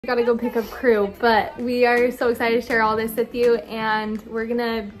Gotta go pick up crew, but we are so excited to share all this with you, and we're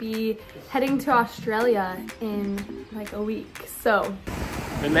gonna be heading to Australia in like a week. So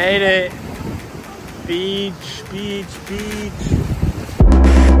we made it. Beach, beach, beach.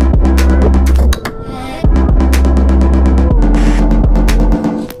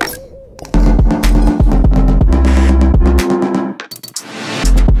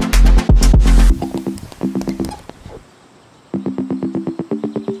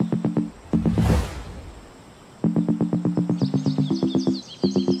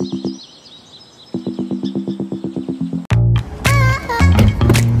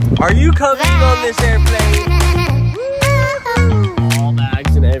 Are you coming on this airplane? All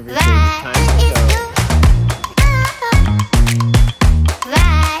bags and everything. Time to go.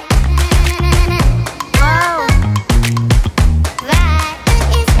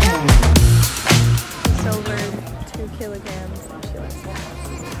 it's over 2 kilograms.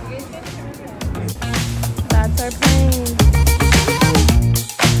 That's our plane.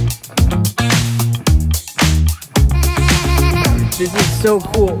 This is so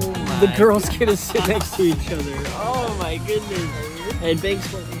cool. The girls get to sit next to each other. Oh my goodness. And thanks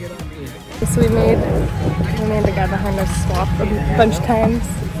for letting me get off here. So we made the guy behind us swap a bunch of times.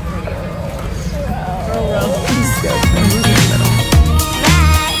 Oh well. He's good.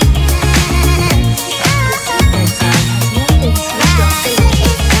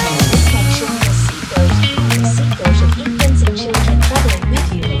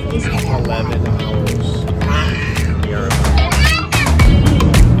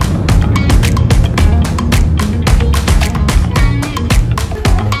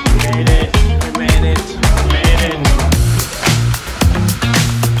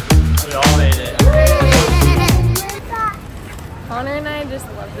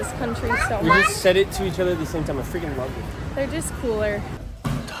 We just said it to each other at the same time. I freaking love it. They're just cooler.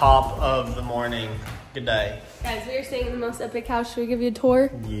 Top of the morning. Good day. Guys, we are staying in the most epic house. Should we give you a tour?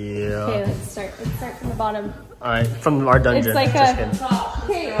 Yeah. Okay, let's start. Let's start from the bottom. All right, from our dungeon. It's like just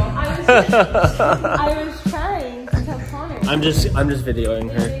okay, I was trying to tell Connor. I'm just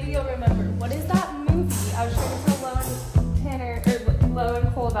videoing her. Maybe you'll remember. What is that movie? I was trying to tell Lo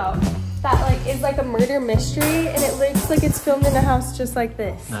and Cole about. That like is like a murder mystery, and it looks like it's filmed in a house just like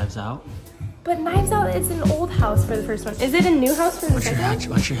this. Knives Out. But Knives Out is an old house for the first one. Is it a new house for the second one?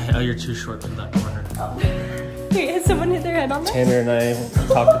 Watch your head. Oh, you're too short for that corner. Oh. Wait, has someone hit their head on that? Tanner and I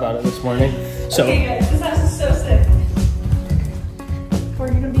talked about it this morning. So. Okay guys, this house is so sick. We're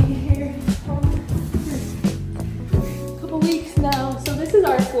gonna be here for a couple weeks now. So this is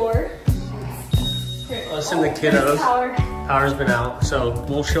our floor. Us and the kiddos. Power's been out, so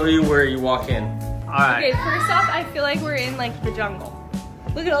we'll show you where you walk in. All right. Okay, first off, I feel like we're in like the jungle.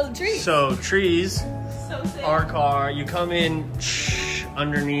 Look at all the trees. So trees, so sick. Our car, you come in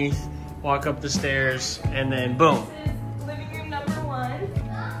underneath, walk up the stairs, and then boom. This is living room number 1.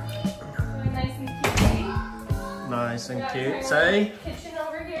 So nice and cute. Nice and cute. Say? Kitchen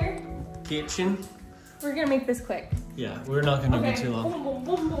over here. Kitchen. We're gonna make this quick. Yeah, we're not gonna be too long. Boom, boom,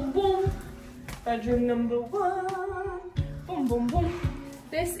 boom, boom, boom. Bedroom number 1. Boom, boom, boom.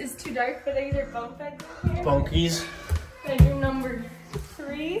 This is too dark, but these are bunk beds in here. Bunkies. Bedroom number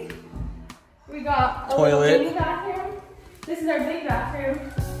 3. We got a toilet. Little mini bathroom. This is our big bathroom.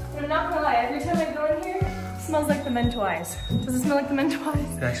 But I'm not gonna lie, every time I go in here, it smells like the Mento eyes. Does it smell like the Mento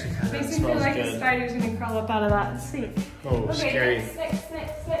eyes? It actually kind of makes me smells feel like good. a spider's gonna crawl up out of that sink. Oh, okay, scary. Next.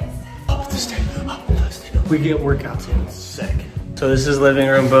 Up the stairs, up the stairs. We get workouts in, it's sick. So this is living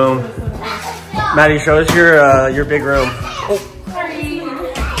room, boom. Maddie, show us your big room. Oh.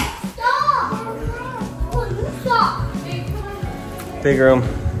 Big room.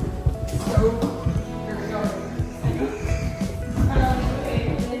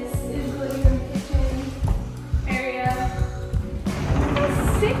 Okay, this is the living room, kitchen area.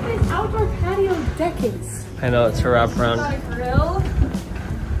 Sick, this outdoor patio deck is. I know, it's a wraparound. Got a grill,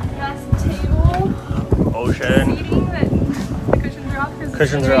 massive table, Ocean. seating that the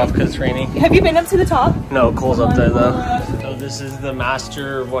cushions are off Because it's raining. Have you been up to the top? No, Cole's up there though. So this is the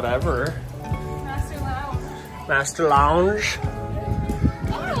master whatever. Master lounge.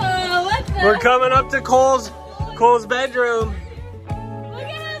 Oh, what the? We're coming up to Cole's bedroom. Look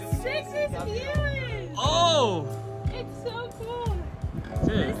at how sick this view is. Oh! It's so cool.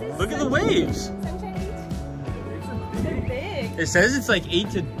 Dude, look at the waves. They're big. It says it's like 8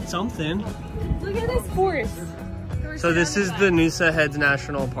 to something. Look at this forest. So this is the Noosa Heads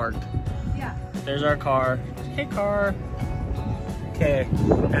National Park. Yeah. There's our car. Hey car. Okay.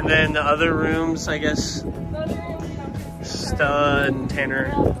 And then the other rooms, I guess, Stella and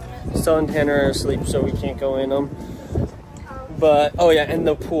Tanner are asleep, so we can't go in them. But, oh yeah, and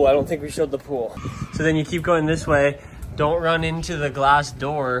the pool. I don't think we showed the pool. So then you keep going this way. Don't run into the glass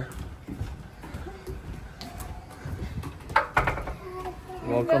door.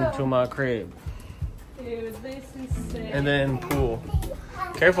 Welcome to my crib. Dude, this is sick. And then pool.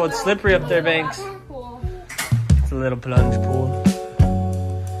 Careful, it's slippery up there, Banks. Pool. It's a little plunge pool.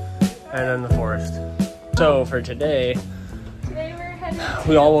 And then the forest. So for today we're heading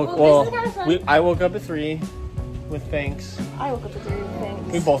we all woke, well, this is kind of fun. I woke up at 3 with Banks. I woke up at 3 with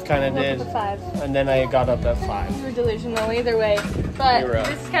Banks. We both kind of did. Woke up at 5. And then I got up at 5. We were delusional either way. But We were up.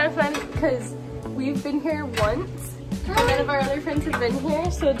 this is kind of fun because we've been here once. And none of our other friends have been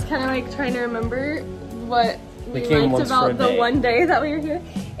here. So it's kind of like trying to remember what we came liked once for a about the day. one day that we were here.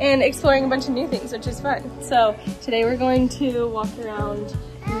 And exploring a bunch of new things, which is fun. So today we're going to walk around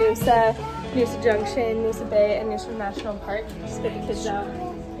Noosa Junction, Noosa Bay, and Noosa National Park. Just get the kids out.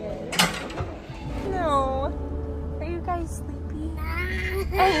 No. Are you guys sleepy?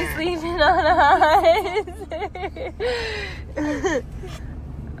 Are you sleeping on us?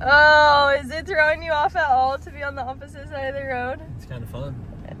 Oh, is it throwing you off at all to be on the opposite side of the road? It's kind of fun.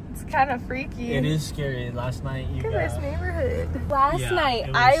 It's kind of freaky. It is scary. Last night you Look at this neighborhood. Last Yeah, night, it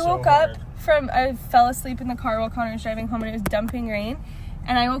was I so woke up hard. I fell asleep in the car while Connor was driving home and it was dumping rain.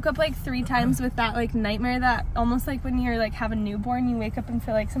 And I woke up like 3 times with that like nightmare that almost like when you're like have a newborn, you wake up and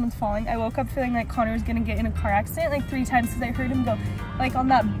feel like someone's falling. I woke up feeling like Connor was gonna get in a car accident like 3 times because I heard him go like on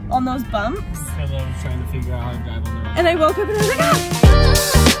those bumps. Because I was trying to figure out how to drive on the road. And I woke up and I was like, ah!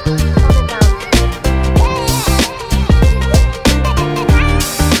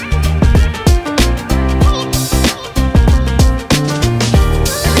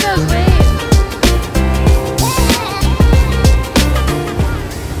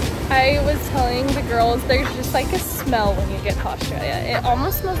 I was telling the girls there's just like a smell when you get to Australia. It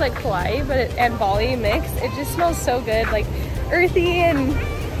almost smells like Hawaii and Bali mixed. It just smells so good, like earthy and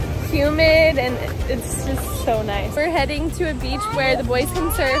humid, and it's just so nice. We're heading to a beach where the boys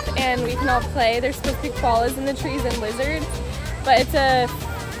can surf and we can all play. There's supposed to be koalas in the trees and lizards, but it's the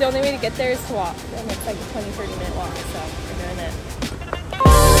only way to get there is to walk, and it's like a 20-30 minute walk, so we're doing it.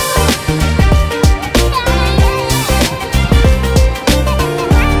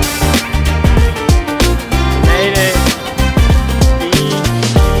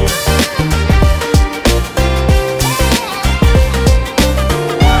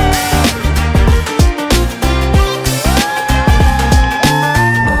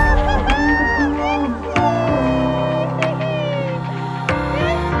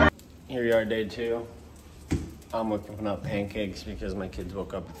 Here we are, day 2. I'm whipping up pancakes because my kids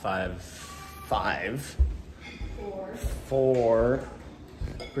woke up at 4.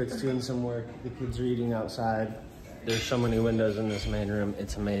 Britt's doing some work. The kids are eating outside. There's so many windows in this main room.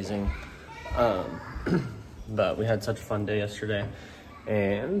 It's amazing. But we had such a fun day yesterday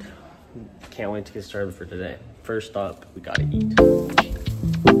and can't wait to get started for today. First up, we gotta eat.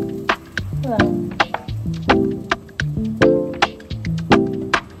 Hello.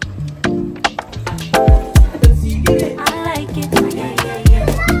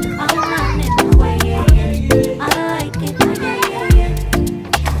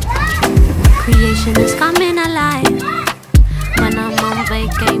 Is coming alive. When I'm on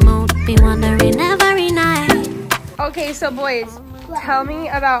vacay mode, be wondering every night. Okay, so boys, tell me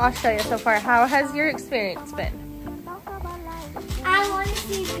about Australia so far. How has your experience been? I want to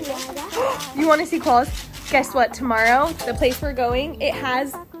see koalas. You want to see koalas? Guess what? Tomorrow, the place we're going, it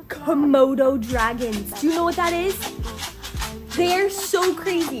has Komodo dragons. Do you know what that is? They're so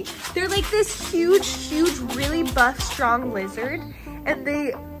crazy. They're like this huge, really buff, strong lizard, and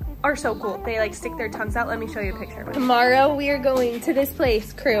they are so cool. They like stick their tongues out. Let me show you a picture. Tomorrow we are going to this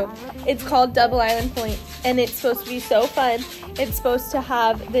place, crew. It's called Double Island Point, and it's supposed to be so fun. It's supposed to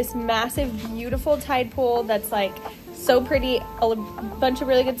have this massive, beautiful tide pool that's like so pretty, a bunch of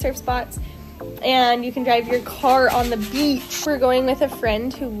really good surf spots, and you can drive your car on the beach. We're going with a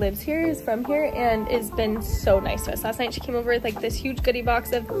friend who lives here, is from here, and has been so nice to us. Last night she came over with like this huge goodie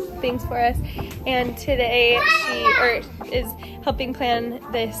box of things for us, and today she is helping plan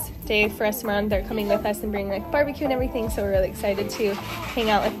this day for us tomorrow. They're coming with us and bringing like barbecue and everything, so we're really excited to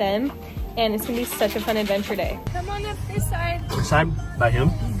hang out with them, and it's gonna be such a fun adventure day. Come on up this side. This side? By him?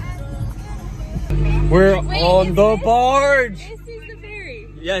 We're on the barge! This is the ferry.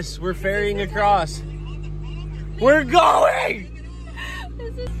 Yes, we're ferrying across. We're going!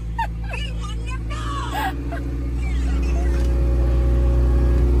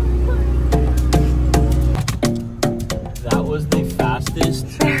 That was the fastest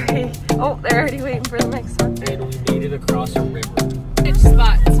Ferry. Oh, they're already waiting for the next one. and we made it across a river. Which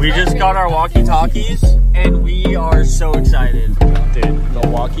spots? We just got our walkie-talkies and we are so excited. Dude, the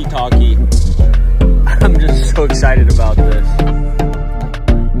walkie-talkie. I'm just so excited about this.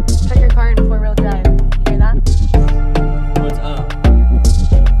 Put your car in 4-wheel drive. You hear that? What's up?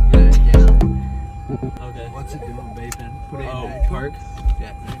 Yeah. Okay. What's it doing, vaping? Put it in Oh, neutral. park?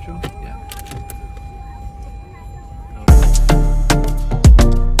 Yeah, neutral? Yeah.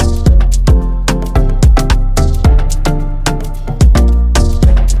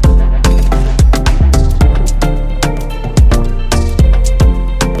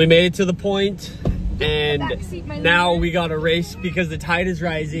 We made it to the point, and now we got to race because the tide is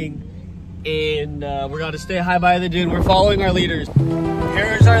rising, and we're going to stay high by the dune. We're following our leaders.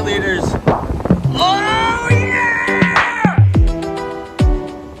 Here's our leaders. Oh yeah!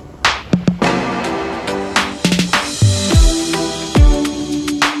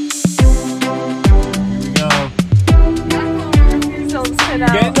 Here we go.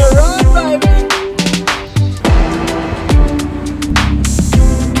 Getting the run, baby!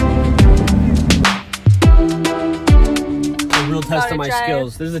 Test of my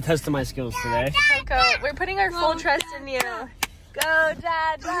skills. This is a test of my skills today. Coco, we're putting our full trust in you. Go,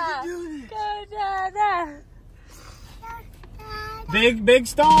 Dada. Go, Dada. Big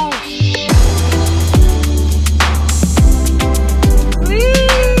stomp.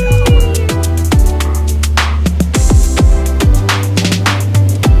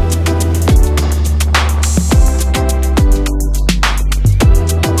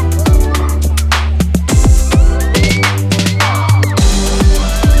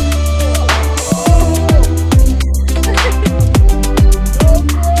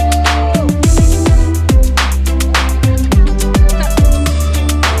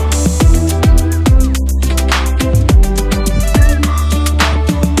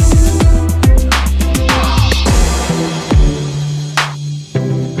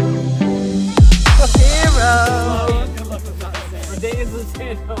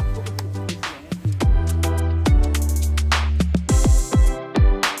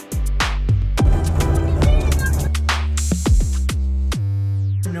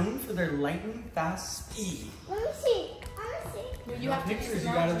 Known for their lightning fast speed. Let me see. You have Pictures,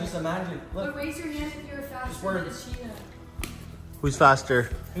 you gotta just imagine. Look, raise your hand if you're faster than Sheena. Who's faster?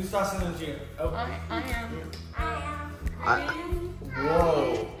 who's faster than Gina? Oh, I am.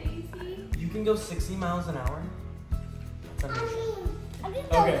 whoa. You can go 60 miles an hour? That's amazing.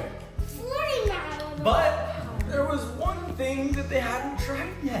 Okay. 40 miles. But there was one thing that they hadn't tried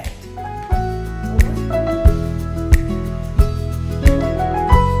yet.